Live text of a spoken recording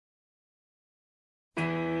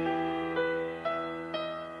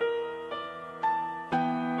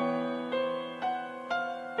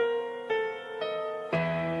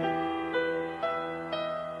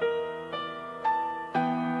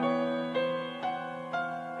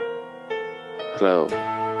Hello,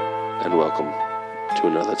 and welcome to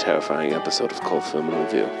another terrifying episode of Cult Film and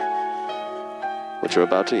Review. What you're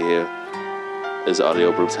about to hear is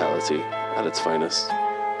audio brutality at its finest.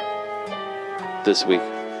 This week,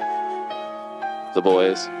 the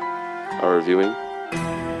boys are reviewing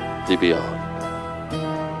The Beyond.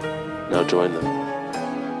 Now join them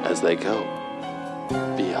as they go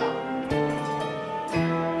beyond.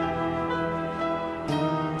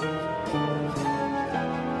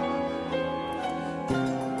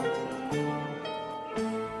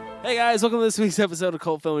 Hey guys, welcome to this week's episode of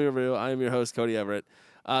Cult Film Review. I am your host, Cody Everett.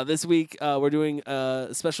 This week, we're doing a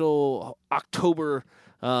special October,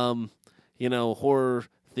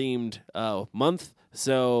 horror-themed month.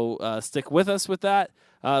 So stick with us with that.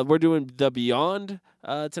 We're doing The Beyond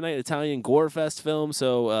tonight, Italian gore fest film.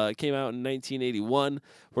 So it came out in 1981.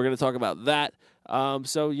 We're going to talk about that.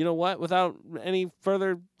 So you know what? Without any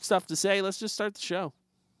further stuff to say, let's just start the show.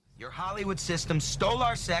 Your Hollywood system stole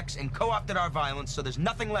our sex and co-opted our violence, so there's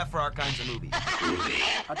nothing left for our kinds of movies.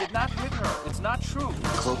 I did not hit her. It's not true.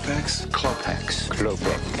 Klopex? Klopex.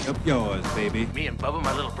 Klopex. Up yours, baby. Me and Bubba,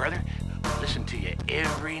 my little brother, listen to you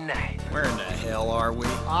every night. Where in the hell are we?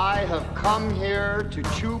 I have come here to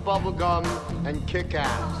chew bubblegum and kick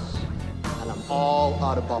ass. And I'm all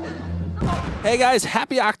out of bubblegum. Hey guys,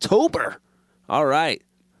 happy October. All right.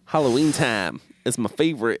 Halloween time is my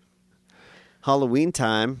favorite. Halloween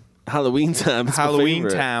time. Halloween time. It's Halloween my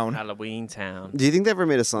favorite. Town. Halloween Town. Do you think they ever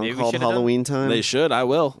made a song Maybe we called should've done- Halloween Time? They should. I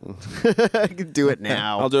will. I could do it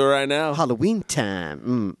now. I'll do it right now. Halloween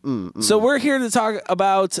Time. So we're here to talk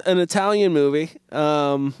about an Italian movie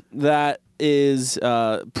that is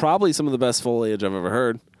probably some of the best foliage I've ever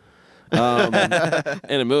heard in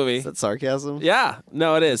a movie. Is that sarcasm? Yeah,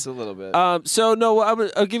 no, it is a little bit. I'll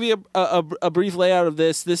give you a brief layout of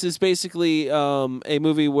this. This is basically a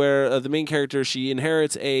movie where the main character, she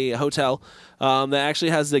inherits a hotel that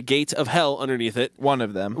actually has the gate of hell underneath it. One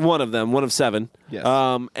of them. One of seven. Yes.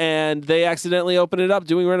 And they accidentally open it up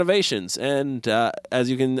doing renovations, and as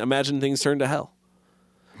you can imagine, things turn to hell.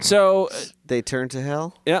 So They turn to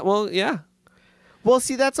hell? yeah. Well,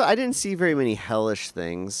 see, I didn't see very many hellish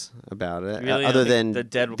things about it, Really? other I think than the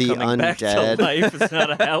dead the coming back to undead. life is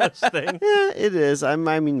not a hellish thing. Yeah, it is. I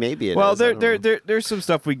mean, maybe it is. Well, I don't know. there's some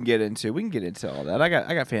stuff we can get into. We can get into all that. I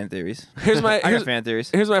got fan theories. I got fan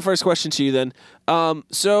theories. Here's my first question to you then.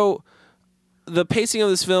 So the pacing of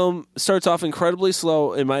this film starts off incredibly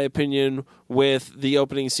slow, in my opinion, with the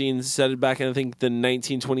opening scene set back in, I think, the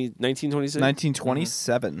 1926?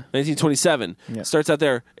 1927. 1927. Yeah. Starts out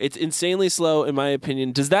there. It's insanely slow, in my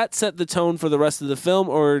opinion. Does that set the tone for the rest of the film,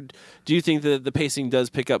 or do you think that the pacing does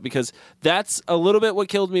pick up? Because that's a little bit what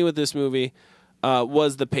killed me with this movie,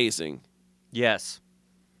 was the pacing. Yes.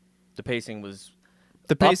 The pacing was...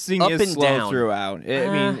 The pacing up is and slow down. throughout.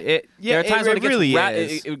 I mean, there are times when it really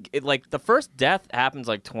gets is. it, like the first death happens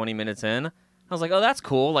like 20 minutes in. I was like, oh, that's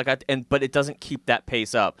cool. But it doesn't keep that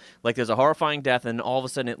pace up. Like there's a horrifying death, and all of a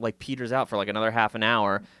sudden it like peters out for like another half an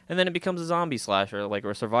hour, and then it becomes a zombie slasher, like or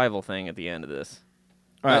a survival thing at the end of this.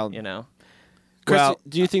 Well, Chris, Well-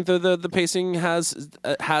 do you think the pacing has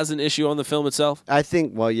an issue on the film itself? I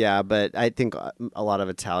think, well, yeah, but I think a lot of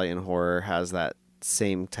Italian horror has that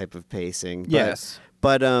same type of pacing. But, Yes.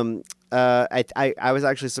 But I was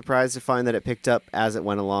actually surprised to find that it picked up as it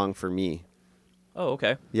went along for me. Oh,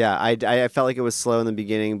 okay. Yeah, I felt like it was slow in the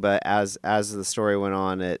beginning, but as the story went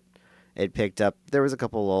on, it picked up. There was a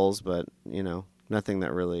couple lulls, but nothing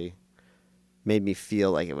that really made me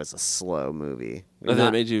feel like it was a slow movie. Nothing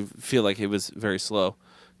that made you feel like it was very slow.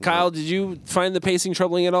 Kyle, did you find the pacing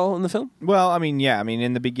troubling at all in the film? Well, I mean, yeah. I mean,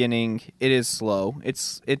 in the beginning, it is slow.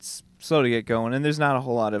 It's slow to get going, and there's not a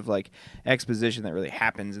whole lot of like exposition that really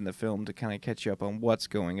happens in the film to kind of catch you up on what's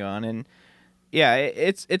going on. And yeah,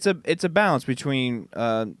 it's a balance between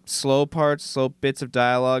slow parts, slow bits of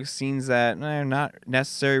dialogue, scenes that are not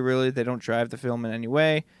necessary really. They don't drive the film in any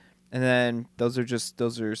way, and then those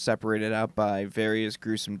are separated out by various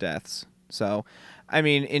gruesome deaths. So, I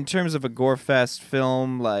mean, in terms of a gore fest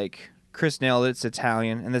film, like Chris nailed it. It's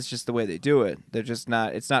Italian, and that's just the way they do it. They're just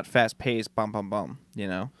not. It's not fast paced. Bum bum bum.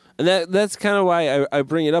 And that's kind of why I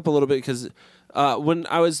bring it up a little bit, because when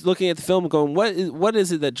I was looking at the film, going, what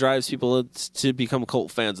is it that drives people to become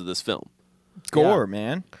cult fans of this film? Gore,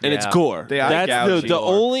 man. And it's gore. That's the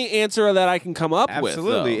only answer that I can come up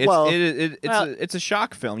Absolutely. with. It's a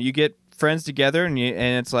shock film. You get friends together, and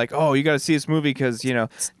it's like, oh, you got to see this movie because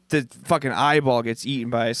the fucking eyeball gets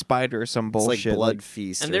eaten by a spider or some bullshit. It's like Blood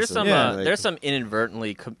Feast. And or there's something. there's some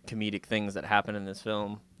inadvertently comedic things that happen in this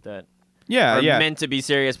film that Yeah, are yeah. meant to be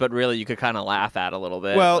serious, but really you could kind of laugh at a little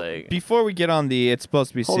bit. Well, like, before we get on the it's supposed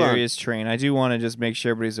to be Hold on. serious train, I do want to just make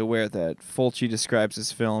sure everybody's aware that Fulci describes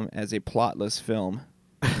this film as a plotless film.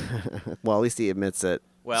 Well, at least he admits it.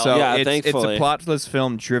 well, So Yeah, it's a thankfully. plotless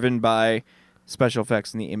film driven by special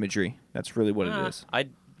effects and the imagery. That's really what it is. I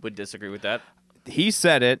would disagree with that. He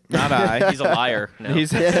said it, not I. He's a liar. No. He's,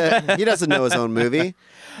 He doesn't know his own movie.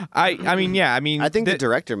 I mean, yeah. I mean, I think the th-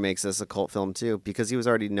 director makes this a cult film too, because he was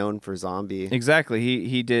already known for zombie. exactly.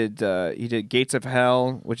 He did Gates of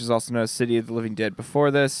Hell, which is also known as City of the Living Dead. Before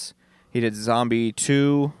this, he did Zombie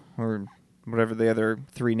 2 or whatever the other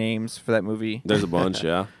 3 names for that movie. There's a bunch,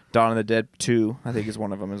 yeah. Dawn of the Dead 2, I think, is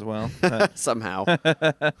one of them as well. Somehow.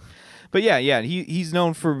 But yeah, he's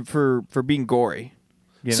known for being gory.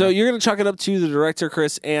 You So know? you're gonna chalk it up to the director,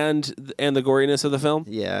 Chris, and the goriness of the film.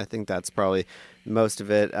 Yeah, I think that's probably most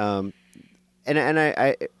of it. And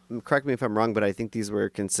I correct me if I'm wrong, but I think these were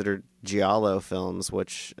considered giallo films,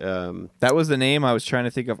 which that was the name I was trying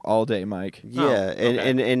to think of all day, Mike. yeah, okay.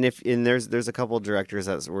 and there's a couple of directors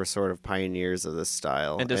that were sort of pioneers of this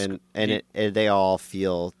style, And and they all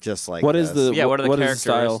feel just like What is this. the yeah, what are the what is the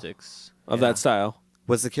style characteristics of Yeah. that style?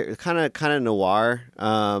 was the kind of noir,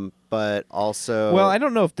 but also Well, I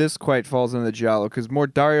don't know if this quite falls in the giallo because more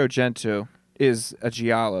Dario Argento is a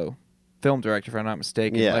giallo film director, if I'm not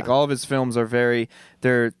mistaken. Yeah. Like all of his films are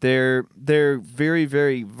they're very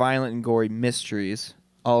very violent and gory mysteries.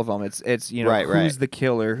 All of them. It's you know Right, who's right. the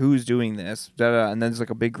killer, who's doing this, and then there's like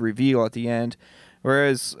a big reveal at the end.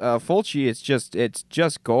 Whereas Fulci, it's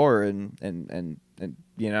just gore and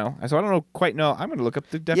you know. So I don't quite know. I'm going to look up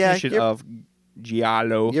the definition you're- of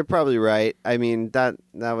giallo. You're probably right. I mean that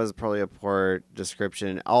was probably a poor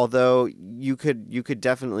description. Although you could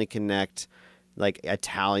definitely connect like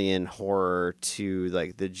Italian horror to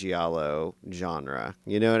like the giallo genre.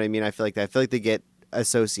 You know what I mean? I feel like they get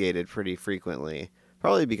associated pretty frequently,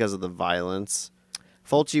 probably because of the violence.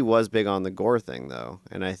 Fulci was big on the gore thing though,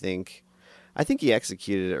 and I think he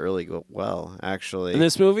executed it really well. Actually, In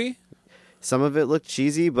this movie? some of it looked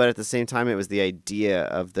cheesy, but at the same time, it was the idea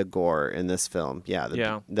of the gore in this film.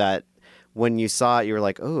 Yeah, that when you saw it, you were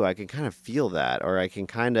like, "Oh, I can kind of feel that," or I can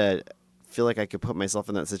kind of feel like I could put myself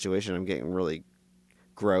in that situation. I'm getting really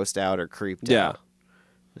grossed out or creeped Yeah. out.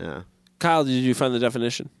 Yeah. Kyle, did you find the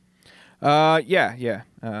definition? Yeah.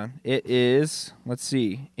 It is, let's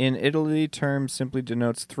see. In Italy, term simply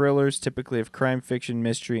denotes thrillers, typically of crime fiction,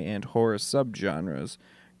 mystery, and horror subgenres,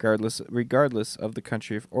 regardless of the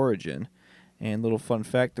country of origin. And little fun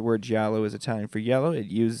fact, the word giallo is Italian for yellow.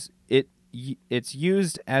 It's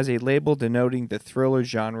used as a label denoting the thriller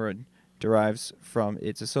genre derives from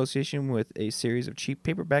its association with a series of cheap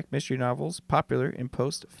paperback mystery novels popular in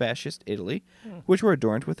post-fascist Italy, which were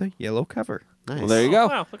adorned with a yellow cover. Nice. Well, there you go.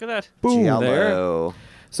 Wow, look at that. Boom, there. Giallo.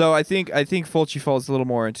 So I think Fulci falls a little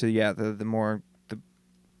more into the more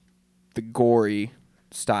the gory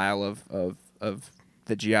style of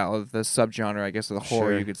the giallo, the subgenre, I guess, of the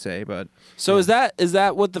horror Sure. you could say. But So is that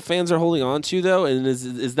what the fans are holding on to though? And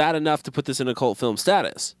is that enough to put this in a cult film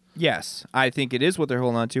status? yes, I think it is what they're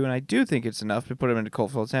holding on to, and I do think it's enough to put them into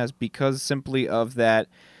cult film status because simply of that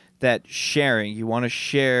sharing. You want to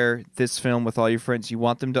share this film with all your friends. You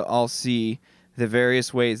want them to all see the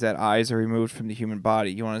various ways that eyes are removed from the human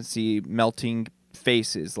body. You want to see melting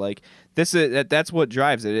faces. Like that's what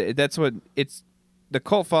drives it. That's what it's. The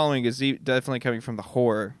cult following is definitely coming from the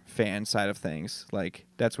horror fan side of things. Like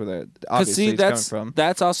that's where the obviously it's coming from.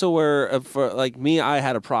 That's also where for like me, I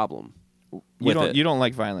had a problem. You don't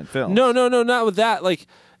like violent films. No, not with that. Like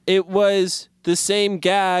it was the same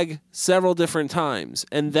gag several different times,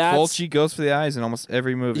 and that's Fulci goes for the eyes in almost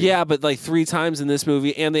every movie. yeah, but like 3 times in this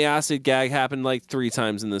movie, and the acid gag happened like 3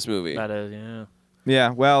 times in this movie. That is, yeah. Yeah,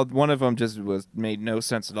 well, one of them just made no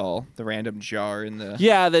sense at all. The random jar in the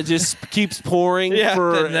Yeah, that just keeps pouring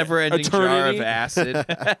for the never-ending jar eternity. of acid.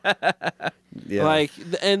 Yeah. Like,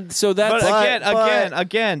 and so that's But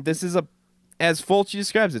again, this is as Fulci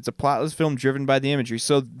describes, it's a plotless film driven by the imagery.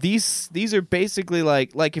 So these are basically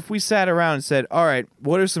like if we sat around and said, all right,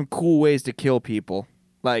 what are some cool ways to kill people?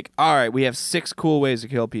 Like, all right, we have 6 cool ways to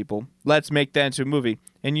kill people. Let's make that into a movie.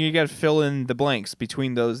 And you got to fill in the blanks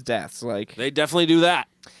between those deaths. Like, they definitely do that.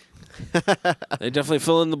 They definitely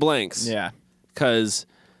fill in the blanks. yeah. Because,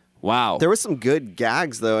 wow. There was some good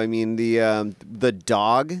gags though. I mean, the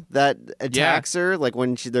dog that attacks her, like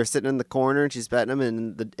when they're sitting in the corner and she's petting him,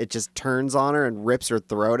 and it just turns on her and rips her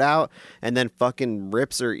throat out, and then fucking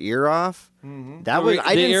rips her ear off. That was I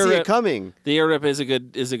The didn't ear see rip- it coming. The ear rip is a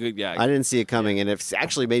good gag. I didn't see it coming, and it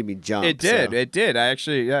actually made me jump. It did. so. It did. I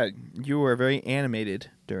actually, you were very animated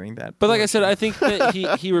during that. But like I said, portion. I think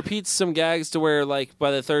that he repeats some gags to where, like,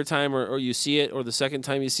 by the third time or you see it, or the second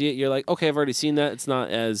time you see it, you're like, okay, I've already seen that. It's not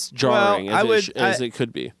as jarring as it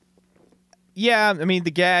could be. Yeah, I mean,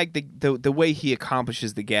 the gag, the way he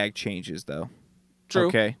accomplishes the gag changes, though. True.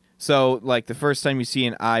 Okay. So, like, the first time you see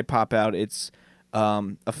an eye pop out, it's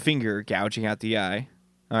a finger gouging out the eye.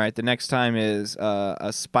 All right. The next time is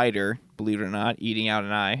a spider, believe it or not, eating out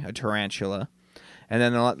an eye, a tarantula. And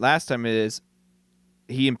then the last time is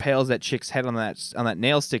he impales that chick's head on that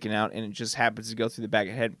nail sticking out, and it just happens to go through the back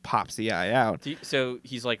of the head and pops the eye out. So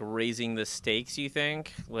he's like raising the stakes, you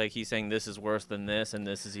think? Like he's saying this is worse than this, and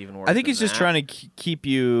this is even worse. I think than he's just that? trying to keep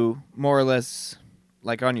you more or less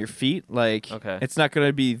like on your feet. Like, Okay. It's not going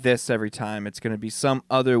to be this every time. It's going to be some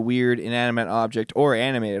other weird inanimate object or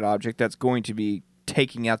animated object that's going to be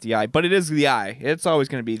taking out the eye. But it is the eye. It's always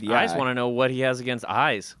going to be the eye. I just want to know what he has against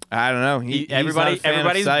eyes. I don't know. He's not a fan of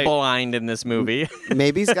Everybody's sight. blind in this movie.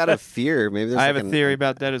 Maybe he's got a fear. Maybe there's I have like a theory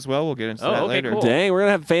about that as well. We'll get into Oh, that okay, later. cool. Dang, we're going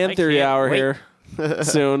to have fan I theory can't hour wait. here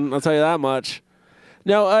soon. I'll tell you that much.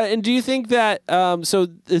 Now, and do you think that,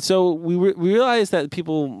 so we realize that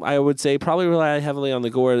people, I would say, probably rely heavily on the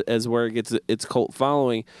gore as where it gets its cult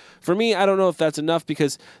following. For me, I don't know if that's enough,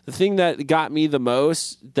 because the thing that got me the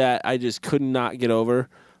most that I just could not get over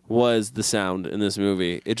was the sound in this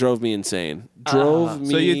movie. It drove me insane. Drove me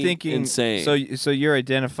So you're thinking insane. So you're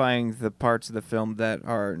identifying the parts of the film that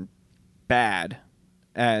are bad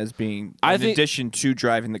as being in addition to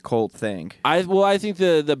driving the cult thing. I think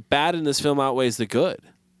the bad in this film outweighs the good.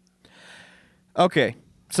 Okay,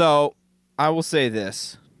 so I will say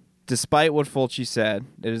this: despite what Fulci said,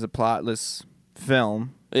 it is a plotless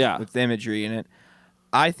film with imagery in it.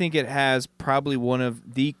 I think it has probably one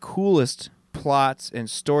of the coolest plots and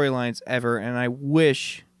storylines ever, and I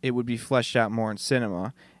wish it would be fleshed out more in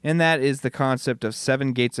cinema. And that is the concept of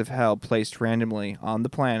 7 gates of hell placed randomly on the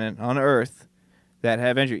planet, on Earth, that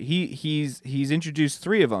have entry. He's introduced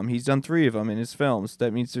 3 of them. He's done 3 of them in his films.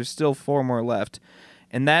 That means there's still 4 more left.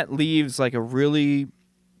 And that leaves like a really...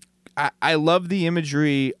 I love the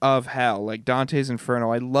imagery of hell, like Dante's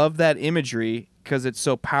Inferno. I love that imagery because it's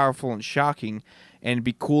so powerful and shocking, and it'd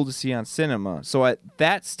be cool to see on cinema. So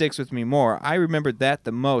that sticks with me more. I remembered that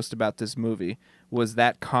the most about this movie was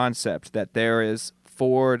that concept that there is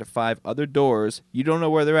 4 to 5 other doors. You don't know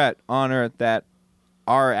where they're at on Earth that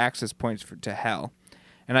are access points to hell.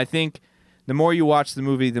 And I think the more you watch the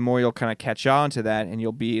movie, the more you'll kind of catch on to that, and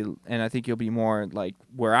I think you'll be more like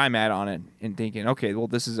where I'm at on it and thinking, okay, well,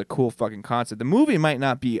 this is a cool fucking concept. The movie might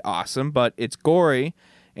not be awesome, but it's gory,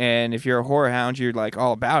 and if you're a horror hound, you're like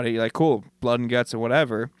all about it. You're like, cool, blood and guts or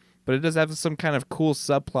whatever. But it does have some kind of cool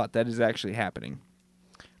subplot that is actually happening.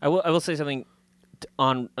 I will say something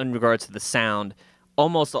in regards to the sound.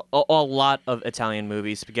 Almost a lot of Italian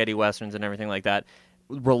movies, spaghetti westerns and everything like that,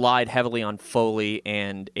 relied heavily on Foley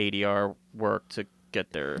and ADR work to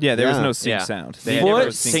get their... Yeah, there was no sync sound. They had never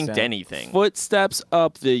synced anything. Footsteps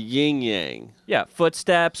up the yin-yang. Yeah,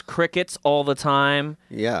 footsteps, crickets all the time.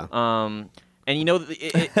 Yeah. And you know...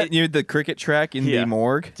 Near the cricket track in the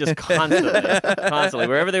morgue? Just constantly.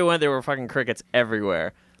 Wherever they went, there were fucking crickets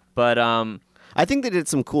everywhere. But... I think they did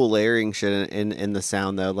some cool layering shit in the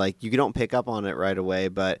sound, though. Like, you don't pick up on it right away,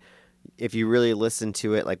 but if you really listen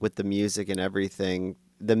to it, like with the music and everything,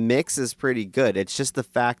 the mix is pretty good. It's just the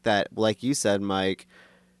fact that, like you said, Mike,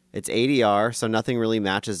 it's ADR, so nothing really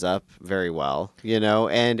matches up very well, you know?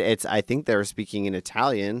 And I think they were speaking in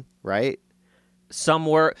Italian, right? Some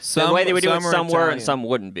were. The way they would do it, some were and some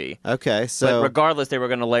wouldn't be. Okay, so... But regardless, they were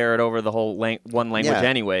going to layer it over the whole one language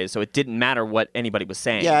anyway, so it didn't matter what anybody was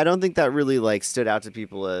saying. Yeah, I don't think that really like stood out to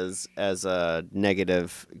people as a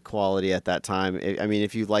negative quality at that time. I mean,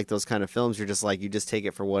 if you like those kind of films, you're just like, you just take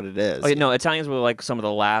it for what it is. Oh, yeah, no, Italian films were some of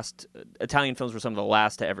the last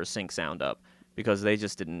to ever sync sound up, because they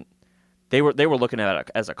just didn't... They were looking at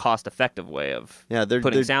it as a cost-effective way of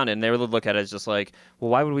putting sound in. They would look at it as just like, well,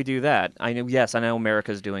 why would we do that? I know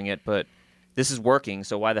America's doing it, but this is working,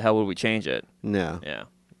 so why the hell would we change it? No. Yeah.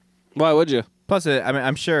 Why would you? Plus, I mean,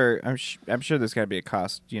 I'm sure there's got to be a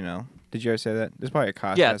cost. You know, did you ever say that? There's probably a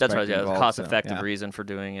cost. Yeah, that's right. Yeah, involved, a cost-effective reason for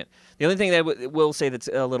doing it. The only thing that I will say that's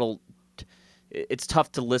a little, it's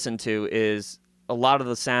tough to listen to is a lot of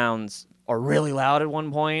the sounds are really loud at one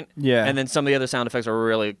point, and then some of the other sound effects are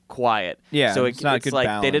really quiet. Yeah, so it's not a good like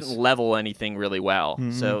balance. they didn't level anything really well,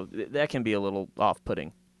 so that can be a little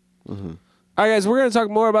off-putting. Mm-hmm. All right, guys, we're going to talk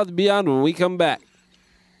more about the Beyond when we come back.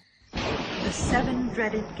 The 7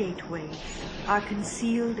 dreaded gateways are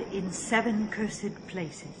concealed in 7 cursed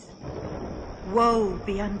places. Woe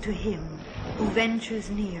be unto him who ventures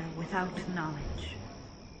near without knowledge.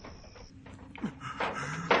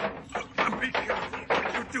 Be careful.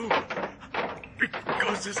 You do.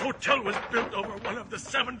 Because this hotel was built over one of the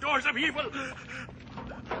 7 doors of evil.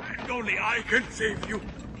 And only I can save you.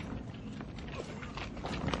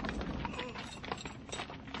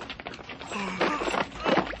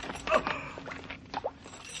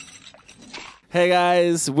 Hey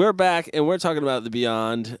guys, we're back and we're talking about the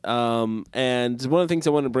Beyond. And one of the things I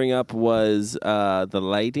wanted to bring up was the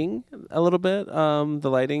lighting a little bit. The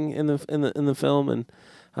lighting in the film and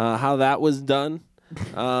how that was done.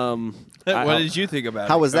 What did you think about it?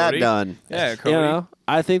 How was that Cody? done? Yeah, Cody. You know,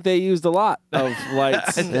 I think they used a lot of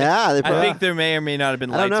lights. Yeah, they I think there may or may not have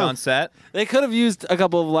been I don't lights know. on set. They could have used a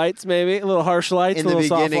couple of lights, maybe a little harsh lights, in a the little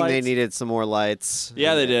soft beginning, lights. they needed some more lights.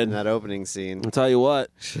 Yeah, they did. In that opening scene. I'll tell you what,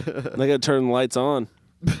 they got to turn the lights on.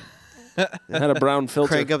 It had a brown filter.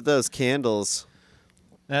 Crank up those candles.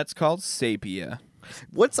 That's called sepia.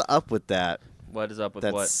 What's up with that? What is up with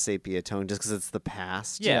That what? sepia tone? Just because it's the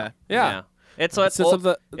past? Yeah. Yeah. It's what It's just old, of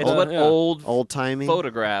the- it's old- what yeah. old Old-timey?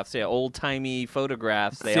 photographs. Yeah, old timey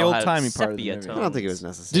photographs. They the all had old-timey part of the sepia movie. tones. I don't think it was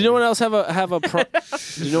necessary. Did anyone else have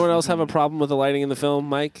Did anyone else have a problem with the lighting in the film,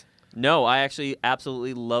 Mike? No, I actually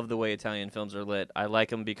absolutely love the way Italian films are lit. I like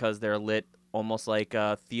them because they're lit almost like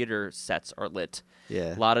theater sets are lit.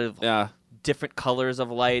 Yeah. A lot of Yeah. different colors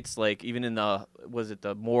of lights, like even in the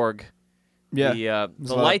morgue. Yeah. The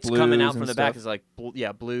There's a lot of lights coming blues out from and the back stuff. is like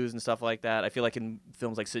blues and stuff like that. I feel like in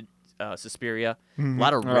films like Suspiria, a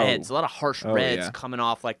lot of reds, a lot of harsh reds yeah. coming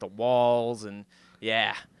off like the walls, and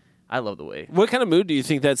yeah, I love the way. What kind of mood do you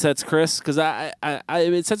think that sets, Chris? Because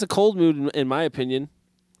it sets a cold mood, in my opinion.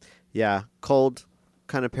 Yeah, cold,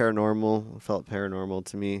 kind of paranormal. It felt paranormal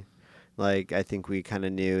to me. Like I think we kind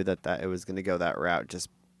of knew that it was going to go that route just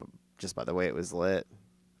by the way it was lit.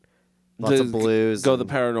 Lots of blues. Go the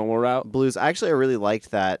and paranormal route. blues. Actually, I really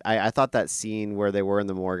liked that. I thought that scene where they were in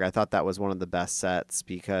the morgue, I thought that was one of the best sets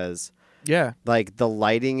because Yeah. like the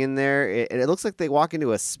lighting in there, it looks like they walk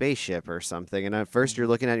into a spaceship or something. And at first you're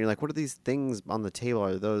looking at it, and you're like, what are these things on the table?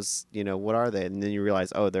 Are those, what are they? And then you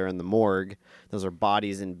realize, oh, they're in the morgue. Those are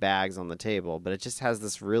bodies in bags on the table. But it just has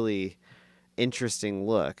this really interesting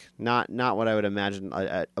look. Not what I would imagine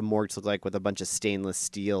a morgue to look like with a bunch of stainless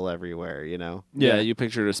steel everywhere, Yeah, you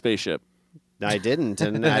pictured a spaceship. I didn't.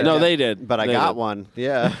 And No, they did. But I They got did. one.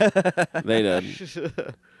 Yeah. They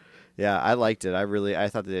did. Yeah, I liked it. I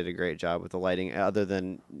thought they did a great job with the lighting, other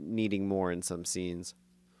than needing more in some scenes.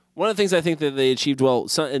 One of the things I think that they achieved well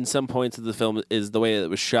in some points of the film is the way that it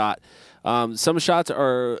was shot. Some shots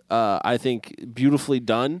are, I think, beautifully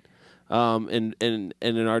done in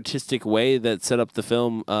an artistic way that set up the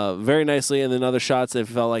film very nicely, and then other shots that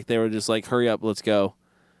felt like they were just like, hurry up, let's go.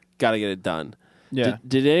 Got to get it done. Yeah.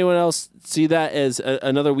 Did anyone else see that as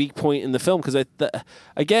another weak point in the film? Because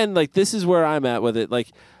again, like this is where I'm at with it.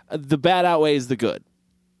 Like the bad outweighs the good.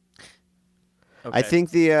 Okay.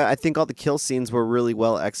 I think all the kill scenes were really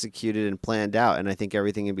well executed and planned out, and I think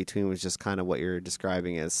everything in between was just kind of what you're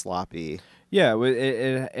describing as sloppy. Yeah,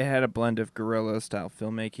 it had a blend of guerrilla style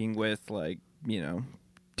filmmaking with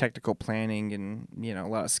technical planning and a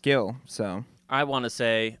lot of skill. So I want to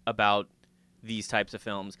say about these types of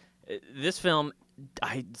films, this film,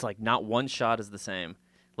 it's like not one shot is the same.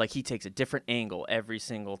 Like he takes a different angle every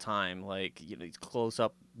single time. Like close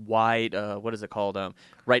up, wide. What is it called?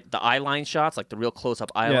 Right, the eye line shots, like the real close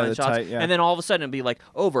up eye line the shots, tight, yeah. and then all of a sudden it'd be like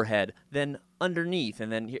overhead, then underneath,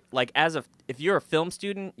 and then like if you're a film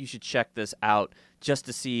student, you should check this out just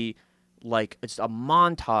to see like it's a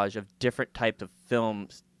montage of different types of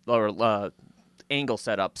films or angle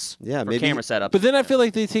setups, Yeah, for maybe- camera setups. But then I feel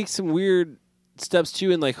like they take some weird steps too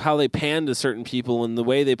in like how they pan to certain people and the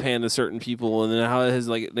way they pan to certain people, and then how it has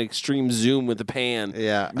like an extreme zoom with the pan.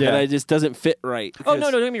 Yeah. And it just doesn't fit right. Oh no,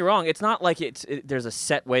 don't get me wrong. It's not like there's a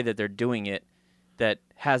set way that they're doing it that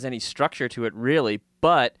has any structure to it, really.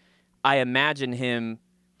 But I imagine him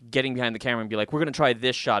getting behind the camera and be like, "We're gonna try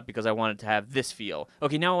this shot because I want it to have this feel.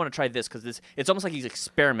 Okay, now I want to try this because this." It's almost like he's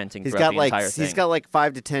experimenting He's throughout got the like entire thing. he's got like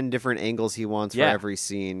 5 to 10 different angles he wants Yeah. for every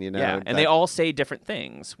scene. yeah, and they all say different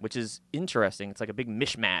things, which is interesting. It's like a big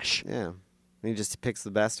mishmash. Yeah, and he just picks the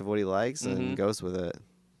best of what he likes and goes with it.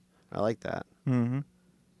 I like that. mm-hmm.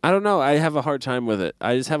 I don't know. I have a hard time with it.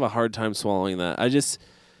 I just have a hard time swallowing that.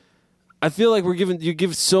 I feel like you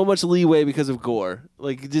give so much leeway because of gore.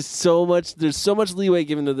 Like just so much. There's so much leeway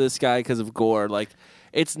given to this guy because of gore. Like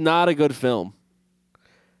it's not a good film.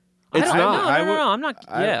 It's not. No, I'm not.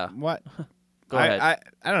 Yeah. What? Go ahead.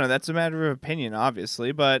 I don't know. That's a matter of opinion,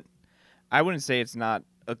 obviously, but I wouldn't say it's not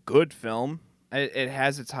a good film. It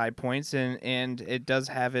has its high points, and it does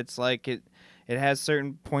have its it has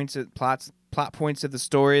certain points at plot points of the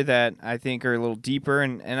story that I think are a little deeper,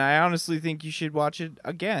 and I honestly think you should watch it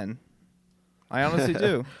again. I honestly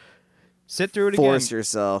do. Sit through it Force again.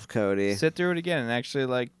 yourself, Cody. Sit through it again and actually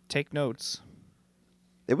like take notes.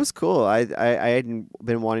 It was cool. I hadn't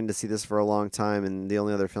been wanting to see this for a long time, and the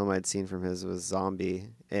only other film I'd seen from his was Zombie.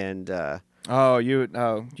 And You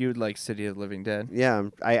would like City of the Living Dead. yeah,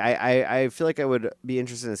 I feel like I would be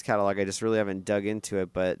interested in his catalog. I just really haven't dug into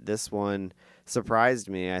it, but this one surprised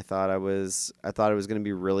me. I thought it was going to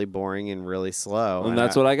be really boring and really slow, And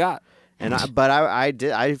that's what I got. And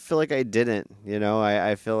I feel like I didn't. You know,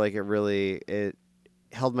 I feel like it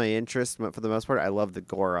held my interest for the most part. I love the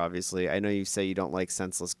gore, obviously. I know you say you don't like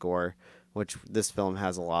senseless gore, which this film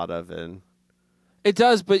has a lot of. And It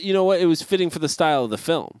does, but you know what? It was fitting for the style of the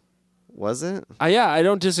film. was it? Yeah, I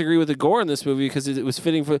don't disagree with the gore in this movie because it was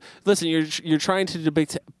fitting for. Listen, you're trying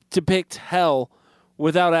to depict hell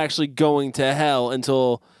without actually going to hell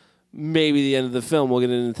until maybe the end of the film. We'll get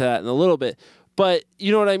into that in a little bit. But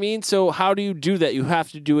you know what I mean? So how do you do that? You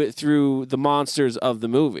have to do it through the monsters of the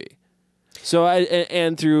movie. So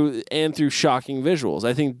and through shocking visuals.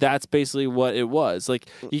 I think that's basically what it was. Like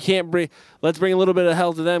you can't let's bring a little bit of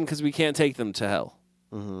hell to them because we can't take them to hell.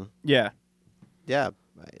 Mm-hmm. Yeah. Yeah.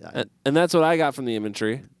 And that's what I got from the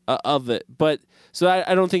imagery of it. But so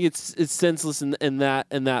I don't think it's senseless in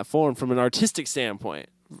that form from an artistic standpoint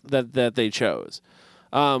that they chose.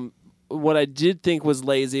 What I did think was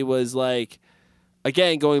lazy was like,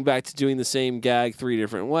 again, going back to doing the same gag 3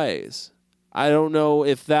 different ways. I don't know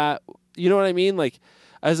if that, you know what I mean? Like,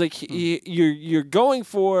 I was like, you're going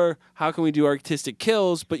for how can we do artistic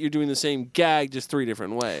kills, but you're doing the same gag just 3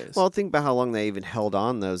 different ways. Well, think about how long they even held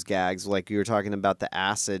on those gags. Like you were talking about the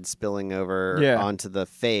acid spilling over onto the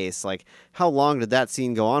face. Like, how long did that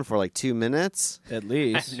scene go on for? Like 2 minutes? At I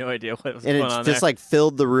least. have no idea what was And going it on just there. like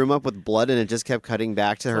filled the room up with blood, and it just kept cutting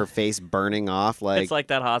back to her face burning off. Like, It's like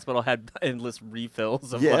that hospital had endless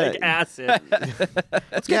refills of Yeah. like acid.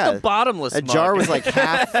 Let's Yeah. get the bottomless a mug. jar was like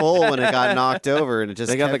half full when it got knocked over, and it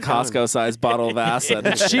just they got the kept going. Costco-sized bottle of acid.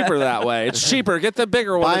 It's cheaper that way. It's cheaper. Get the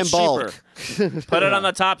bigger one. Buy in It's bulk. cheaper. Put it on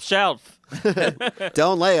the top shelf.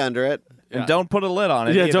 Don't lay under it. And don't put a lid on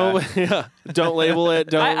it. Yeah, either. don't label it.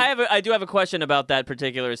 Don't. I do have a question about that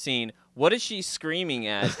particular scene. What is she screaming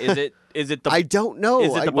at? Is it the I don't know. Is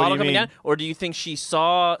it the What do bottle you coming mean? down, or do you think she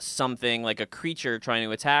saw something like a creature trying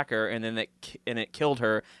to attack her, and then it killed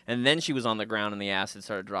her, and then she was on the ground and the acid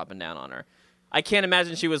started dropping down on her? I can't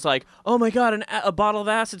imagine she was like, "Oh my god, a bottle of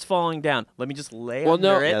acid's falling down. Let me just lay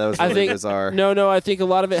under it." Yeah, that was I really think bizarre. No, I think a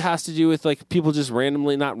lot of it has to do with like people just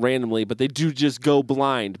not randomly, but they do just go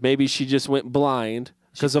blind. Maybe she just went blind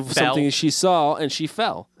because of fell. something she saw and she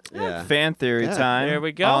fell. Yeah. Fan theory Yeah. time. There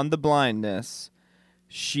we go. On the blindness.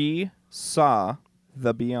 She saw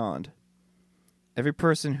the beyond. Every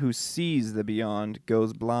person who sees the beyond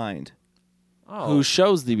goes blind. Oh, Who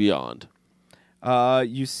shows the beyond? They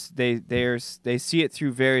see it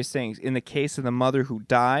through various things. In the case of the mother who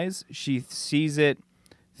dies, she sees it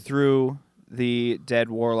through the dead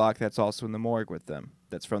warlock that's also in the morgue with them.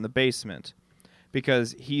 That's from the basement,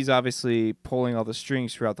 because he's obviously pulling all the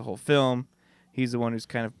strings throughout the whole film. He's the one who's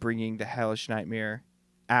kind of bringing the hellish nightmare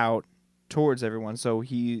out towards everyone. So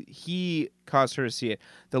he caused her to see it.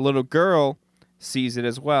 The little girl sees it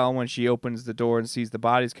as well when she opens the door and sees the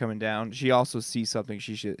bodies coming down. She also sees something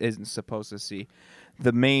she isn't supposed to see.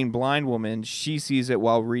 The main blind woman, she sees it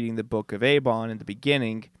while reading the Book of Abon in the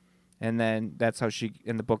beginning, and then that's how she,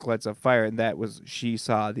 in the book lights on fire, and that was, she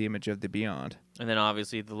saw the image of the beyond. and then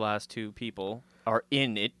obviously the last 2 people are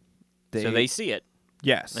in it, so they see it.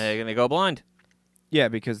 Yes. They're gonna go blind. Yeah,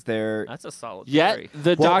 because they're... That's a solid Yet theory.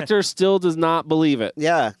 the doctor still does not believe it.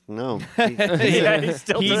 Yeah, no. Yeah, he's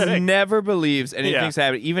still he doing it. never believes anything's Yeah.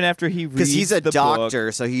 happening, even after he reads Because he's a the doctor,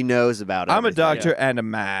 book. so he knows about it. I'm a doctor and a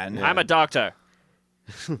man. I'm a doctor.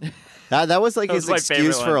 That was like That his was my favorite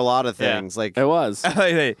excuse for one. a lot of Yeah. things. Like, It was. I'm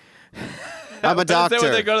a Is that when doctor.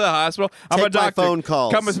 they go to the hospital? I'm Take a my doctor. phone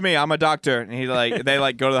calls. Come with me. I'm a doctor. And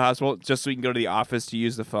they go to the hospital just so he can go to the office to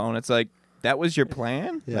use the phone. It's like, that was your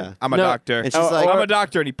plan? Yeah. Like, I'm a No, doctor. and she's like- I'm a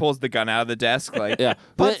doctor, and he pulls the gun out of the desk. Like, Yeah,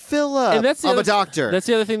 But Philip, and that's the I'm other, a doctor. That's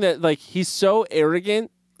the other thing that like he's so arrogant.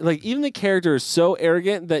 Like even the character is so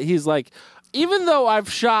arrogant that he's like, even though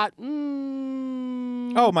I've shot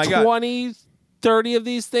Oh my God. 20, 30 of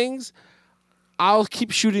these things, I'll keep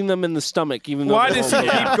shooting them in the stomach. Even though why they does he won't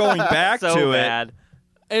go. keep going back So to bad.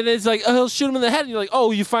 And it's like, oh, he'll shoot him in the head, and you're like,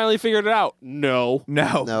 oh, you finally figured it out. No, it?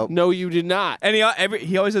 No. no. no, you did not. And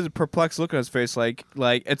he always has a perplexed look on his face, like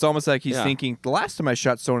it's almost like he's Yeah. thinking, the last time I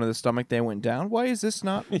shot someone in the stomach, they went down. Why is this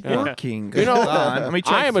not working? You know, Hold on. Let me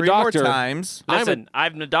try I am a 3 more doctor. times. Listen,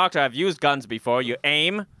 I'm a doctor. I've used guns before. You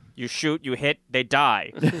aim, You shoot, you hit, they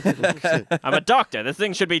die. I'm a doctor. This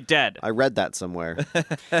thing should be dead. I read that somewhere.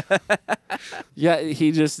 Yeah,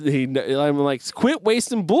 I'm like, quit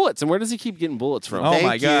wasting bullets. And where does he keep getting bullets from? Oh Thank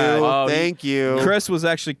my God. you. Oh, Thank you. Chris was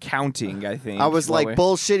actually counting, I think. I was while like, we-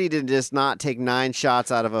 bullshit, he did just not take 9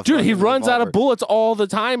 shots out of a Dude, he fucking runs out of revolver. bullets all the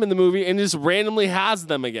time in the movie and just randomly has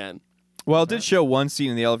them again. Well, it did show one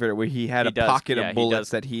scene in the elevator where he had He a does, pocket yeah, he of bullets does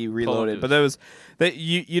that he pull reloaded, those. but there was that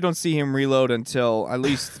you don't see him reload until at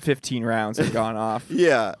least 15 rounds have gone off.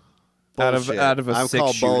 Yeah. Out of Bullshit. a I'm called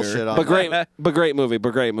six-shooter. bullshit on But great, that. but great movie.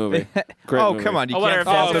 Great movie. Oh, movie. come on, you Oh, what can't are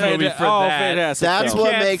fault the fanta- movie for oh, that. fantastic That's film.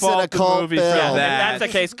 what can't makes it fault a the cult movie for film. Yeah, that. if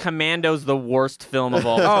that's the case, Commando's the worst film of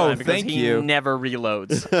all Oh, time because thank he you. never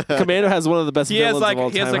reloads. Commando has one of the best He has villains like of all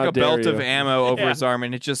he time. has like How a dare belt of you. ammo over Yeah. his arm,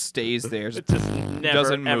 and it just stays there. It just never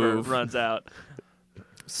Doesn't ever move. runs out.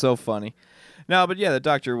 So funny. No, but yeah, the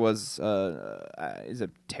Doctor was is a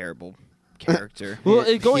terrible character. Well,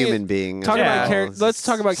 Human being. Talk Yeah. about let's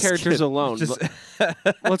talk about characters alone.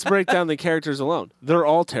 Let's break down the characters alone. They're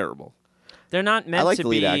all terrible. They're not meant like to the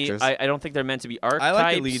lead be. actors. I don't think they're meant to be archetypes. I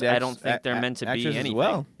like the lead I don't think they're meant to be actors as anything.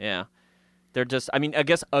 well. Yeah, they're just. I mean, I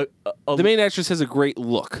guess The main actress has a great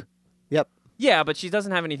look. Yep. yeah, but she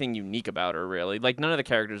doesn't have anything unique about her really. Like none of the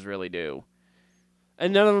characters really do.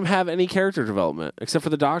 And none of them have any character development except for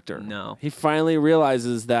the Doctor. No. He finally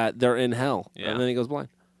realizes that they're in hell. Yeah. And then he goes blind.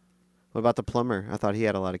 What about the plumber? I thought he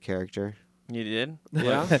had a lot of character. You did?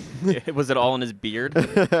 Yeah. Was it all in his beard?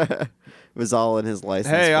 It was all in his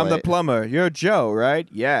license Hey, I'm the plate. plumber. You're Joe, right?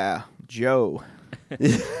 Yeah, Joe.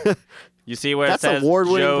 You see where That's it says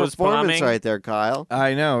award-winning Joe's performance plumbing? right there, Kyle.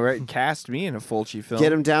 I know, right? Cast me in a Fulci film.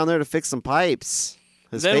 Get him down there to fix some pipes.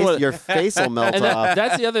 His Then face, what- your face will melt And off.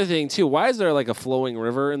 that's the other thing, too. Why is there like a flowing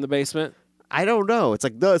river in the basement? I don't know. It's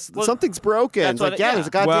like something's broken. that's It's what like, it- yeah, yeah. there's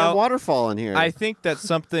a goddamn Well, waterfall in here. I think that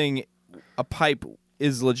a pipe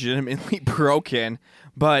is legitimately broken,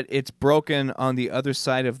 but it's broken on the other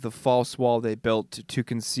side of the false wall they built to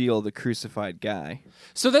conceal the crucified guy.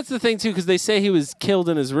 So that's the thing, too, because they say he was killed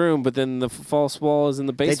in his room, but then the false wall is in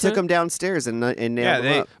the they basement. took him downstairs and nailed him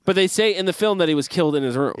they- up. But they say in the film that he was killed in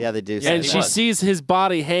his room. Yeah, they do. Yeah, And he she was. sees his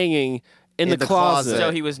body hanging in In the the closet. closet.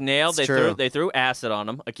 So he was nailed. It's They true. threw acid on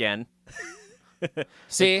him again.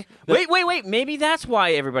 See? Wait. Maybe that's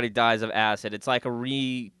why everybody dies of acid. It's like a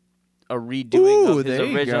redoing Ooh, of his there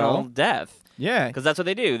you original go. death. Yeah, Because that's what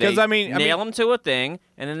they do. They 'Cause, I mean- nail him to a thing,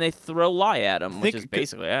 and then they throw lye at him, which Think- is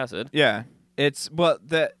basically acid. yeah. It's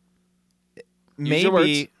that Use your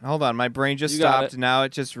maybe. words. Hold on, my brain just You got stopped. it. Now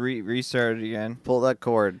it just restarted again. Pull that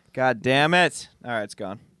cord. God damn it! All right, it's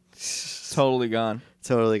gone. Totally gone.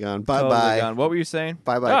 Totally gone. Bye Totally bye. gone. What were you saying?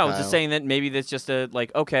 Bye bye. Oh, I was just saying that maybe that's just a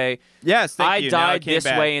okay. Yes, thank I you. Now it died came this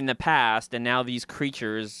back. way in the past, and now these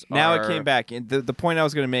creatures. Now are... it came back. And the point I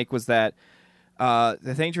was going to make was that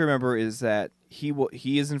the thing to remember is that he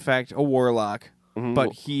is in fact a warlock,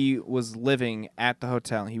 but he was living at the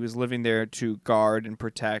hotel. He was living there to guard and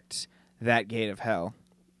protect that gate of hell.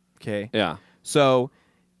 Okay. Yeah. So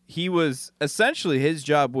he was essentially his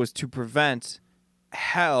job was to prevent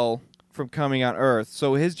hell from coming on Earth.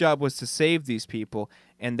 So his job was to save these people,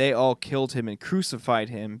 and they all killed him and crucified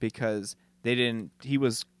him because they didn't. He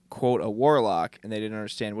was quote a warlock, and they didn't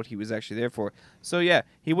understand what he was actually there for. So yeah,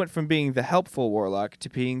 he went from being the helpful warlock to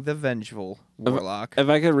being the vengeful warlock. If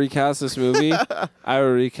I could recast this movie, I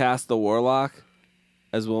would recast the Warlock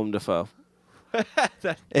as Willem Dafoe.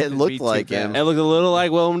 It looked like him. It looked a little like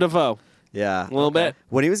Willem Dafoe. Yeah. A little bit.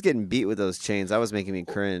 When he was getting beat with those chains, that was making me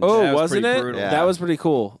cringe. Oh, That was wasn't pretty it? brutal. Yeah. That was pretty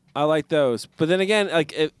cool. I like those. But then again,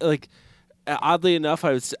 oddly enough,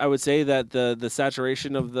 I would say that the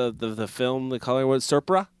saturation of the film, the color was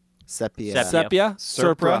Serpra. Sepia. Sepia.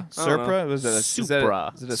 Sepia. Serpra? Was it a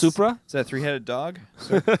Supra. Is it a Supra? Is that a three-headed dog?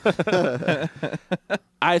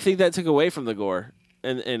 I think that took away from the gore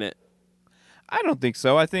in it. I don't think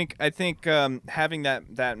so. I think having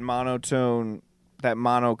that monotone, that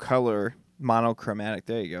monochromatic.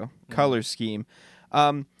 There you go. Color scheme.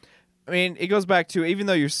 I mean, it goes back to even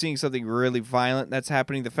though you're seeing something really violent that's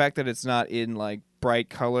happening, the fact that it's not in like bright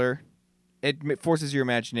color, it forces your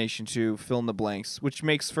imagination to fill in the blanks, which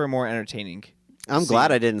makes for a more entertaining. I'm scene.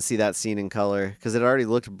 glad I didn't see that scene in color because it already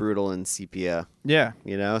looked brutal in sepia. Yeah.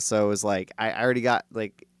 You know, so it was like I already got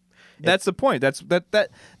like. That's the point.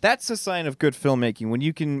 That's a sign of good filmmaking when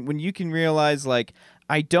you can realize like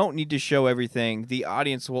I don't need to show everything. The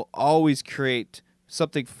audience will always create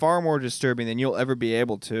something far more disturbing than you'll ever be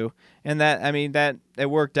able to, and that it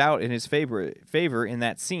worked out in his favor in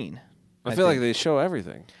that scene. I feel like they show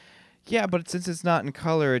everything. Yeah, but since it's not in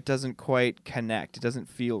color, it doesn't quite connect. It doesn't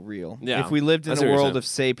feel real. Yeah. If we lived in I see a what you're world saying. of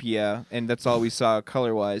sepia and that's all we saw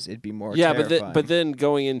color-wise, it'd be more Yeah, terrifying. but then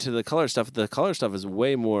going into the color stuff is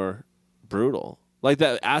way more brutal. Like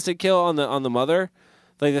that acid kill on the mother.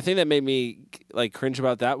 Like the thing that made me like cringe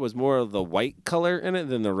about that was more of the white color in it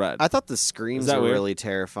than the red. I thought the screams that were weird? really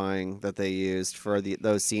terrifying that they used for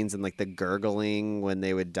those scenes and like the gurgling when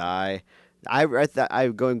they would die. I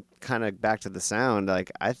going kind of back to the sound.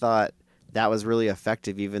 Like I thought that was really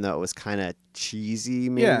effective, even though it was kind of cheesy.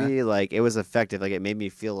 Maybe like it was effective. Like it made me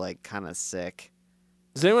feel like kind of sick.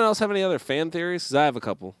 Does anyone else have any other fan theories? Because I have a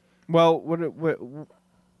couple. Well, when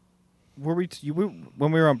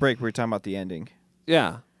we were on break, we were talking about the ending.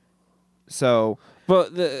 Yeah. So,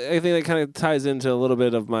 but I think that kind of ties into a little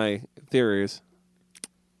bit of my theories.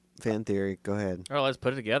 Fan theory. Go ahead. All right, let's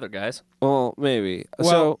put it together, guys. Well, maybe.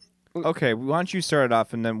 Well, okay. Why don't you start it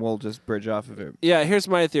off, and then we'll just bridge off of it. Yeah, here's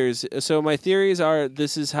my theories. So my theories are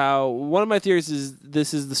this is one of my theories is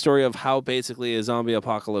this is the story of how basically a zombie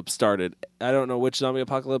apocalypse started. I don't know which zombie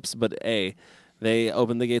apocalypse, but they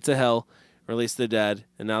opened the gates of hell, released the dead,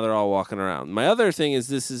 and now they're all walking around. My other thing is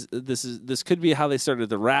this could be how they started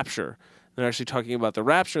the rapture. They're actually talking about the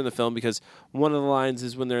rapture in the film because one of the lines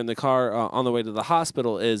is when they're in the car on the way to the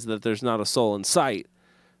hospital is that there's not a soul in sight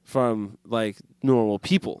from like normal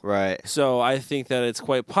people. Right. So I think that it's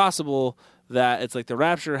quite possible that it's like the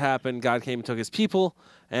rapture happened, God came and took his people,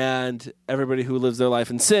 and everybody who lives their life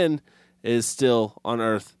in sin is still on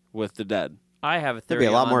earth with the dead. I have a There'd theory. be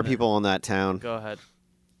a lot on more the- people in that town. Go ahead.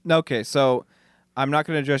 Okay, so I'm not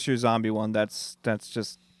going to address your zombie one. That's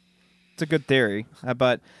just it's a good theory,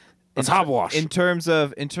 but It's hogwash. In terms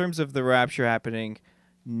of the rapture happening,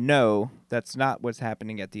 no, that's not what's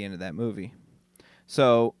happening at the end of that movie.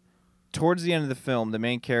 So, towards the end of the film, the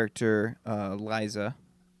main character, Liza,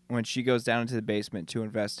 when she goes down into the basement to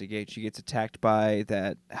investigate, she gets attacked by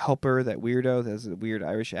that helper, that weirdo that has a weird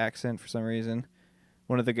Irish accent for some reason.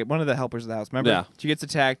 One of the helpers of the house. Remember? Yeah. She gets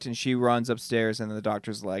attacked and she runs upstairs, and then the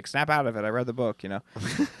doctor's like, "Snap out of it! I read the book." You know.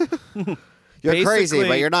 You're crazy, but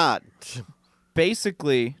Basically- you're not.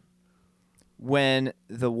 Basically, when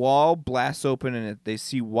the wall blasts open and they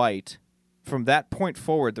see white, from that point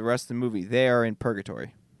forward, the rest of the movie, they are in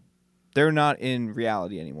purgatory. They're not in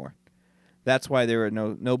reality anymore. That's why there are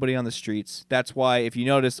nobody on the streets. That's why, if you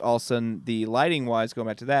notice, all of a sudden, the lighting-wise, going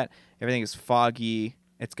back to that, everything is foggy.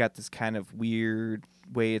 It's got this kind of weird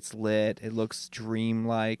way it's lit. It looks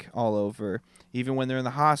dreamlike all over. Even when they're in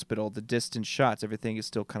the hospital, the distant shots, everything is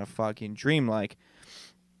still kind of foggy and dreamlike.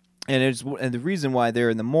 And the reason why they're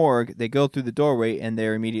in the morgue, they go through the doorway and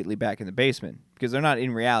they're immediately back in the basement because they're not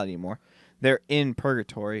in reality anymore. They're in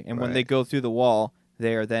purgatory, and when they go through the wall,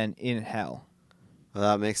 they are then in hell. Well,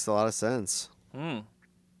 that makes a lot of sense.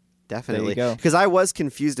 Definitely. There you go. Because I was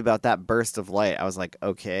confused about that burst of light. I was like,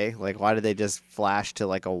 okay, like why did they just flash to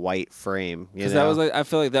like a white frame? Because that was like I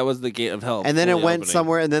feel like that was the gate of hell. and then it fully went opening.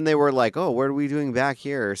 somewhere, and then they were like, oh, what are we doing back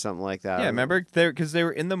here or something like that. Yeah, remember? Because they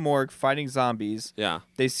were in the morgue fighting zombies. Yeah.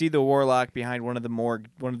 They see the warlock behind one of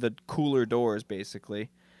the cooler doors, basically.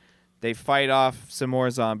 They fight off some more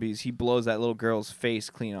zombies. He blows that little girl's face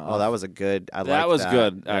clean off. Oh, that was a good. I That liked was that.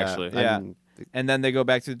 good, Yeah. actually. Yeah. I mean, And then they go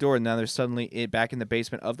back to the door, and now they're suddenly back in the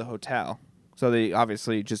basement of the hotel. So they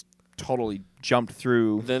obviously just totally jumped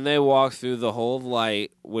through. Then they walk through the hole of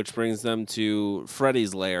light, which brings them to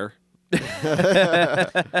Freddy's lair.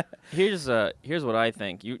 Here's what I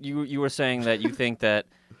think. You were saying that you think that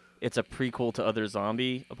it's a prequel to other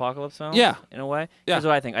zombie apocalypse films. Yeah. In a way. Yeah. Here's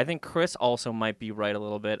what I think. I think Chris also might be right a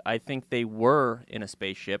little bit. I think they were in a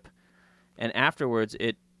spaceship, and afterwards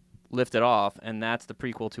it lifted off, and that's the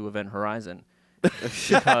prequel to Event Horizon.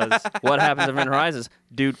 Because what happens in Event Horizon is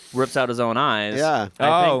dude rips out his own eyes. Yeah.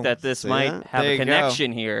 I Oh, think that this see might that? have There a you go.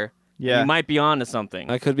 connection here. Yeah. You might be onto something.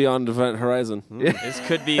 I could be on Event Horizon. This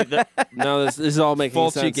could be the No, this is all making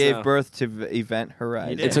Fulci sense gave now. birth to Event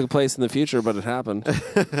Horizon. did. It took place in the future, but it happened.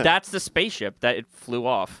 that's the spaceship that it flew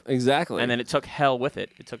off. Exactly. And then it took hell with it.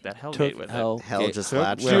 It took that hell gate with hell. it. Hell just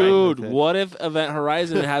latched on. Dude, what if Event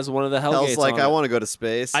Horizon has one of the hell Hell's gates like, on I it? want to go to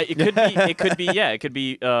space. It could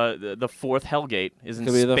be the fourth Hellgate is in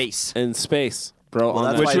Could be space. in space, bro. Well, on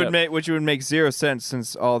that's that which why- would make zero sense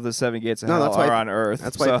since all the seven gates of No, hell that's why- are on Earth.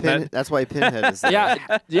 that's why So that's why Pinhead is there.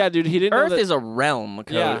 yeah, dude, he didn't know Earth that. is a realm.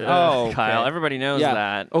 Yeah. Oh, Kyle. okay. Everybody knows yeah.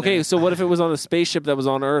 that. Okay, so what if it was on a spaceship that was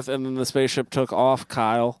on Earth and then the spaceship took off,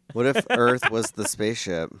 Kyle? What if Earth was the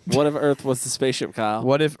spaceship? What if Earth was the spaceship, Kyle?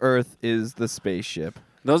 What if Earth is the spaceship?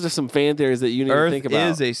 Those are some fan theories that you need to Earth think about.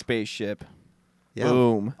 is a spaceship. Yeah.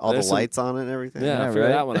 Boom. All There's the some- lights on it and everything. Yeah, Yeah, figure right?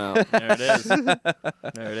 that one out. There it is.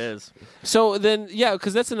 There it is. So then, yeah,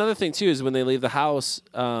 because that's another thing too is when they leave the house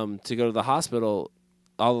to go to the hospital,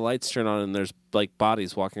 all the lights turn on and there's like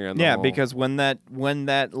bodies walking around. The Yeah, hall. because when that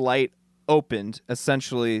light opened,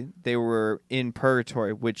 essentially they were in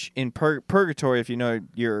purgatory. Which in purgatory, if you know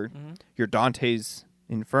your Dante's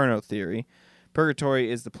Inferno theory,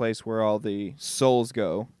 purgatory is the place where all the souls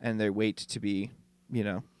go and they wait to be,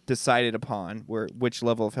 decided upon which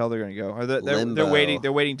level of hell they're going to go. Or they're Limbo.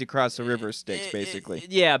 waiting to cross the river Styx, basically.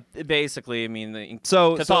 Yeah, basically. I mean, in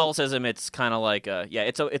So Catholicism, it's kind of like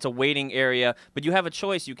it's a waiting area, but you have a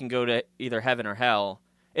choice. You can go to either heaven or hell.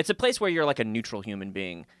 It's a place where you're like a neutral human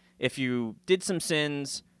being. If you did some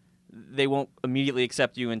sins, they won't immediately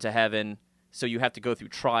accept you into heaven. So you have to go through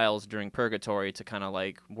trials during purgatory to kind of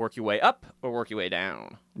like work your way up or work your way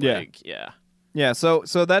down. Yeah. Yeah, so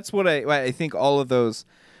that's what I think all of those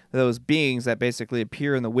beings that basically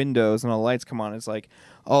appear in the windows and all the lights come on. It's like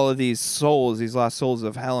all of these souls, these lost souls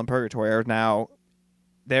of hell and purgatory are now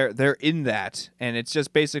they're in that, and it's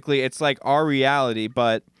just basically it's like our reality,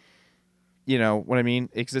 but you know what I mean,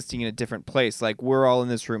 existing in a different place. Like we're all in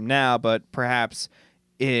this room now, but perhaps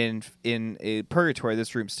in a purgatory,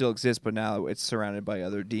 this room still exists, but now it's surrounded by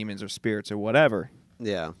other demons or spirits or whatever.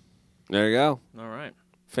 Yeah. there you go. All right.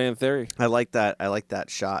 Fan theory. I like that. I like that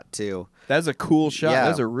shot too. That's a cool shot. Yeah,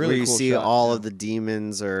 That's a really where you cool see shot. all of the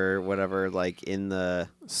demons or whatever, like in the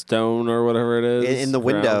Stone or whatever it is. in the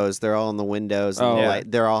ground. windows. They're all in the windows. And Oh. the Yeah.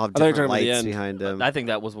 light, they're all have I thought you were different talking about the lights end. behind them. I think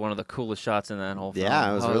that was one of the coolest shots in that whole film. Yeah,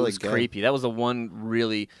 it was really good. creepy. That was the one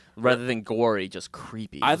really, rather than gory, just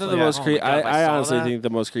creepy. I It's thought like, the most oh my creepy. God, if I saw honestly that- think the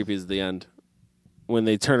most creepy is the end when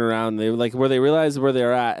they turn around. They like where they realize where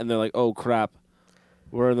they're at, and they're like, "Oh crap,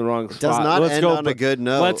 we're in the wrong spot." does not Let's end go on a good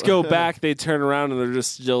note. Let's go back. They turn around and they're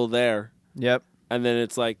just still there, Yep. and then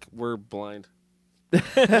it's like we're blind. we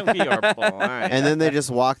are blind. And then they just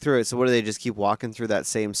walk through it. So what do they just keep walking through that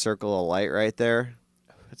same circle of light right there?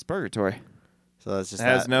 It's purgatory. So that's just It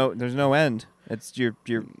has that. there's no end. It's your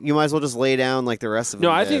You might as well just lay down like the rest of No,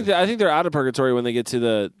 them. I did. think they're out of purgatory when they get to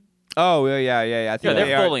the. Oh yeah. I think they're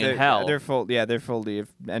they are- fully in hell. They're fully have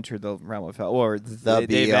entered the realm of hell, or The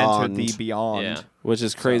they've entered the beyond. beyond. Yeah. Which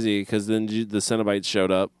is crazy because then the Cenobites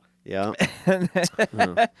showed up. Yeah.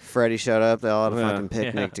 Freddie showed up. They all had a Yeah. fucking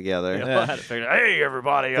picnic together. Yeah, I had to figure, hey,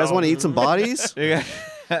 everybody. You guys want to eat some bodies?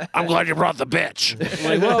 I'm glad you brought the bitch.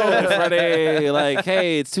 Like, whoa, Freddie! Like,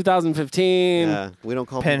 hey, it's 2015. Yeah, we don't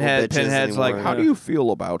call people bitches Pinhead's like, anymore. how do you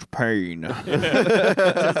feel about pain?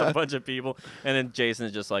 just a bunch of people. And then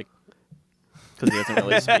Jason's just like, because he doesn't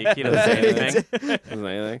really speak. He doesn't say anything. Isn't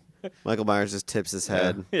anything. Michael Myers just tips his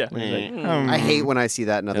head. Yeah. I hate when I see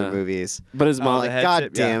that in other Yeah. movies. But his I'm mom, like, head God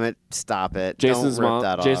tip, yeah. damn it, stop it. Jason's Don't rip mom,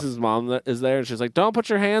 that off. Jason's mom is there, and she's like, "Don't put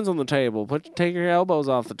your hands on the table. Take your elbows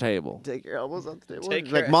off the table." Take your elbows off the table. Take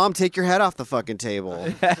Like, your- Mom, take your head off the fucking table.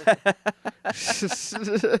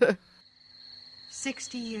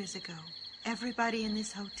 60 years ago, everybody in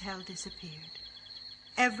this hotel disappeared.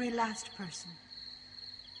 Every last person.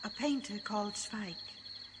 A painter called Zweig,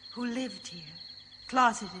 who lived here,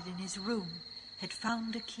 closeted in his room, had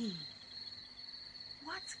found a key.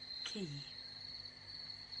 What key?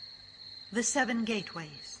 The 7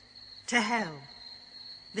 gateways to hell.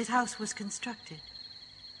 This house was constructed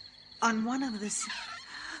on one of the...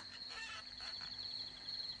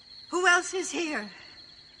 Who else is here?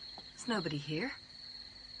 There's nobody here.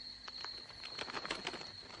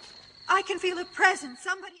 I can feel a presence.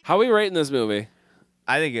 Somebody... How are we rating this movie?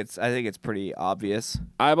 I think it's pretty obvious.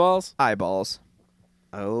 Eyeballs? Eyeballs.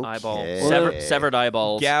 Okay. Eyeball. Severed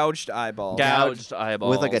eyeballs. Gouged eyeballs. Gouged eyeballs.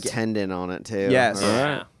 With like a tendon on it, too. Yes. Or- All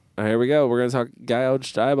right. All right, here we go. We're gonna talk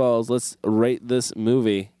gouged eyeballs. Let's rate this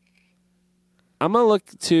movie. I'm gonna look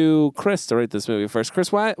to Chris to rate this movie first.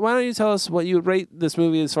 Chris, why don't you tell us what you would rate this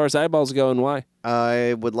movie as far as eyeballs go and why?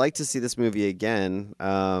 I would like to see this movie again.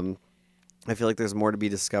 I feel like there's more to be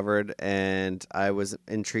discovered, and I was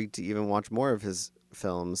intrigued to even watch more of his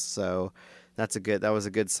films. So that was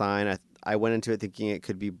a good sign. I went into it thinking it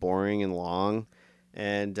could be boring and long,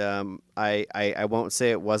 and I won't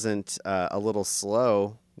say it wasn't a little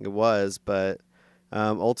slow. It was, but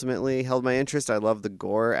ultimately held my interest. I love the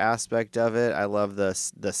gore aspect of it. I love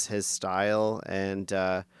his style, and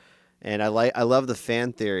I love the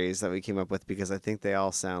fan theories that we came up with because I think they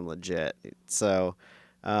all sound legit. So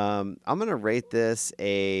I'm gonna rate this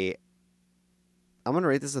a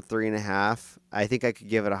 3.5. I think I could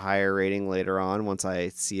give it a higher rating later on once I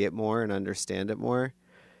see it more and understand it more.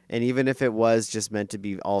 And even if it was just meant to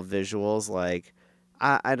be all visuals, like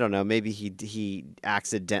I don't know, maybe he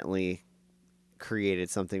accidentally created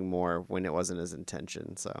something more when it wasn't his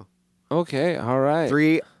intention. So Okay, all right.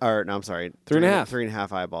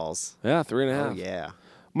 3.5 eyeballs. Yeah, 3.5. Oh, yeah.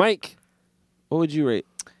 Mike, what would you rate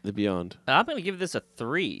The Beyond? I'm going to give this a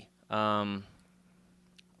 3.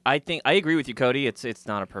 I think I agree with you, Cody. It's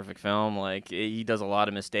not a perfect film. Like, he does a lot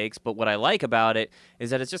of mistakes, but what I like about it is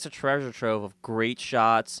that it's just a treasure trove of great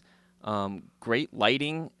shots, great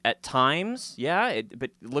lighting at times. Yeah, but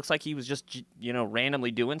it looks like he was just randomly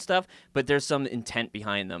doing stuff, but there's some intent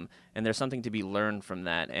behind them, and there's something to be learned from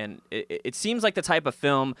that. And it seems like the type of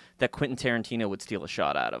film that Quentin Tarantino would steal a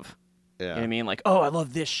shot out of. Yeah. You know what I mean? Like, oh, I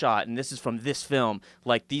love this shot, and this is from this film.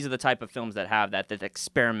 Like, these are the type of films that have that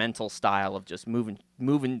experimental style of just moving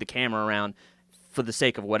the camera around for the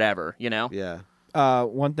sake of whatever, Yeah.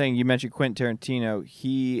 One thing you mentioned, Quentin Tarantino,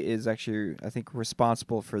 he is actually, I think,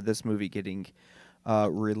 responsible for this movie getting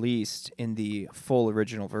released in the full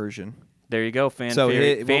original version. There you go, fan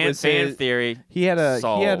theory. Fan theory. He had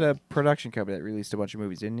a production company that released a bunch of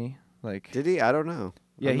movies, didn't he? Like, did he? I don't know.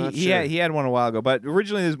 Yeah, he had one a while ago, but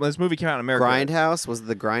originally this movie came out in America. Grindhouse? Was it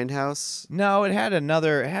the Grindhouse? No, it had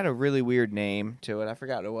a really weird name to it. I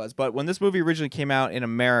forgot what it was. But when this movie originally came out in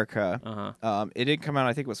America, it did come out,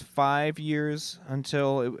 I think it was 5 years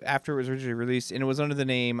after it was originally released, and it was under the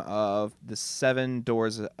name of The Seven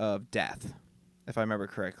Doors of Death, if I remember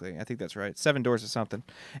correctly. I think that's right. 7 Doors or something.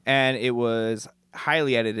 And it was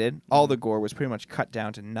highly edited. All the gore was pretty much cut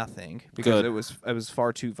down to nothing because it was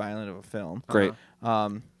far too violent of a film. Great.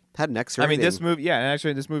 Had an X I rating. mean, this movie, yeah, and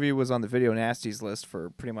actually this movie was on the Video Nasties list for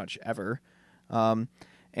pretty much ever.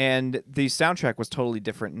 And the soundtrack was totally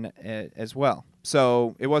different as well.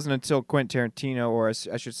 So it wasn't until Quentin Tarantino, or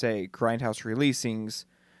I should say Grindhouse Releasings,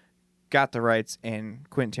 got the rights, and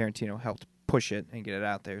Quentin Tarantino helped push it and get it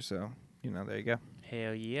out there. So, there you go.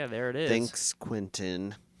 Hell yeah, there it is. Thanks,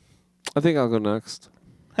 Quentin. I think I'll go next.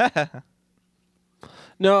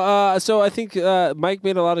 No, so I think Mike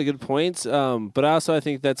made a lot of good points, but I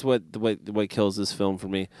think that's what kills this film for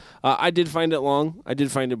me. I did find it long. I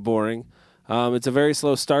did find it boring. It's a very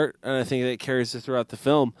slow start, and I think that carries it throughout the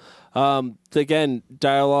film. Again,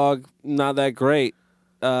 dialogue not that great.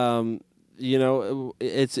 It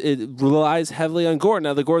relies heavily on gore.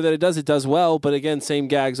 Now, the gore that it does well, but again, same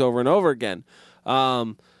gags over and over again.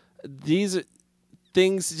 These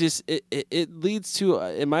things just it leads to,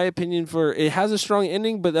 in my opinion, it has a strong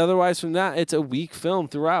ending, but otherwise from that, it's a weak film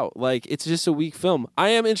throughout. Like, it's just a weak film.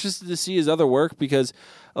 I am interested to see his other work because,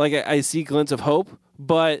 like, I see glints of hope,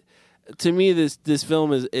 but to me, this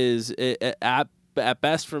film is at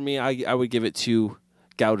best for me, I would give it 2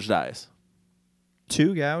 gouged eyes.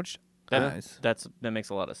 2 gouged eyes. That makes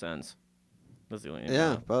a lot of sense. That's the only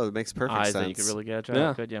it makes perfect eyes sense. that you could really gouge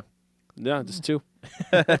out. Could you? Yeah, just 2.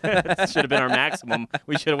 Should have been our maximum.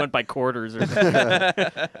 We should have went by quarters or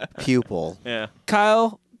pupil. Yeah.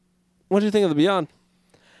 Kyle, what do you think of The Beyond?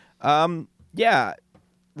 Yeah,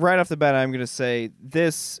 right off the bat, I'm going to say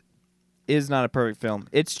this is not a perfect film.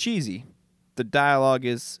 It's cheesy. The dialogue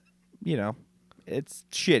is, it's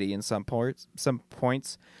shitty in some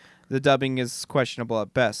points. The dubbing is questionable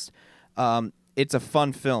at best. It's a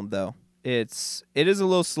fun film, though. It is a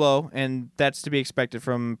little slow, and that's to be expected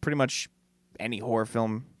from pretty much any horror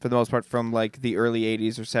film, for the most part, from like the early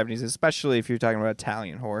 80s or 70s, especially if you're talking about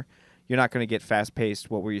Italian horror. You're not going to get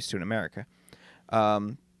fast-paced, what we're used to in America.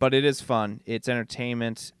 But it is fun. It's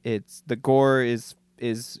entertainment. The gore is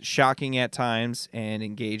shocking at times and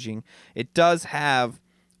engaging. It does have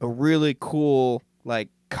a really cool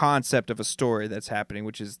concept of a story that's happening,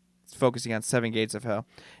 which is focusing on 7 Gates of Hell.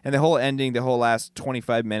 And the whole ending, the whole last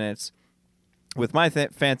 25 minutes, with my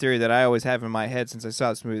fan theory that I always have in my head since I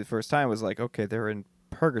saw this movie the first time, was like, okay, they're in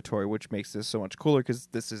purgatory, which makes this so much cooler because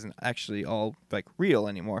this isn't actually all real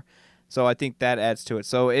anymore. So I think that adds to it.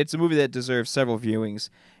 So it's a movie that deserves several viewings.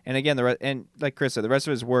 And again, like Chris said, the rest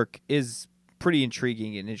of his work is pretty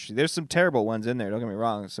intriguing and interesting. There's some terrible ones in there. Don't get me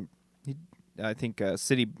wrong. I think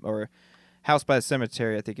City or House by the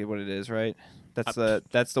Cemetery, I think is what it is, right? That's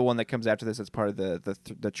the one that comes after this. That's part of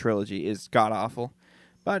the trilogy. Is god awful,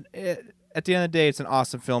 but at the end of the day, it's an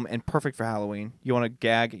awesome film and perfect for Halloween. You want to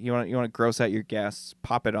gag, you want to gross out your guests,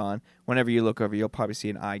 pop it on. Whenever you look over, you'll probably see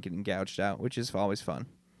an eye getting gouged out, which is always fun.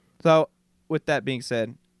 So, with that being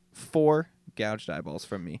said, 4 gouged eyeballs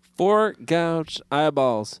from me. 4 gouged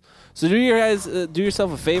eyeballs. So do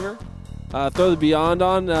yourself a favor. Throw The Beyond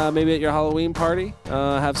on maybe at your Halloween party.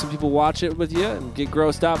 Have some people watch it with you and get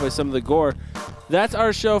grossed out by some of the gore. That's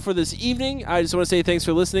our show for this evening. I just want to say thanks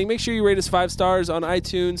for listening. Make sure you rate us 5 stars on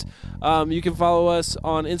iTunes. You can follow us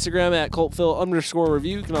on Instagram at cultfilm_review.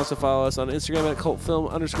 You can also follow us on Instagram at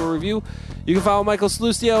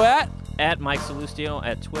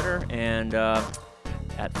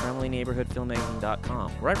at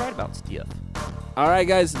friendlyneighborhoodfilmmaking.com, where I write about stuff. All right,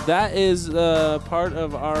 guys, that is part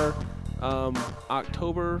of our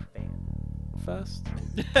October Fest.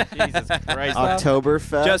 Jesus Christ.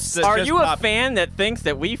 Oktoberfest. Are you a fan that thinks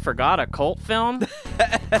that we forgot a cult film?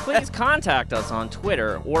 Please contact us on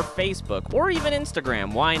Twitter or Facebook or even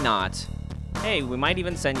Instagram. Why not? Hey, we might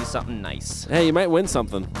even send you something nice. Hey, you might win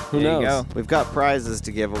something. Who There you knows? go. We've got prizes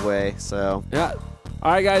to give away, so Yeah.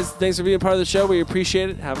 All right, guys, thanks for being part of the show. We appreciate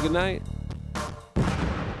it. Have a good night.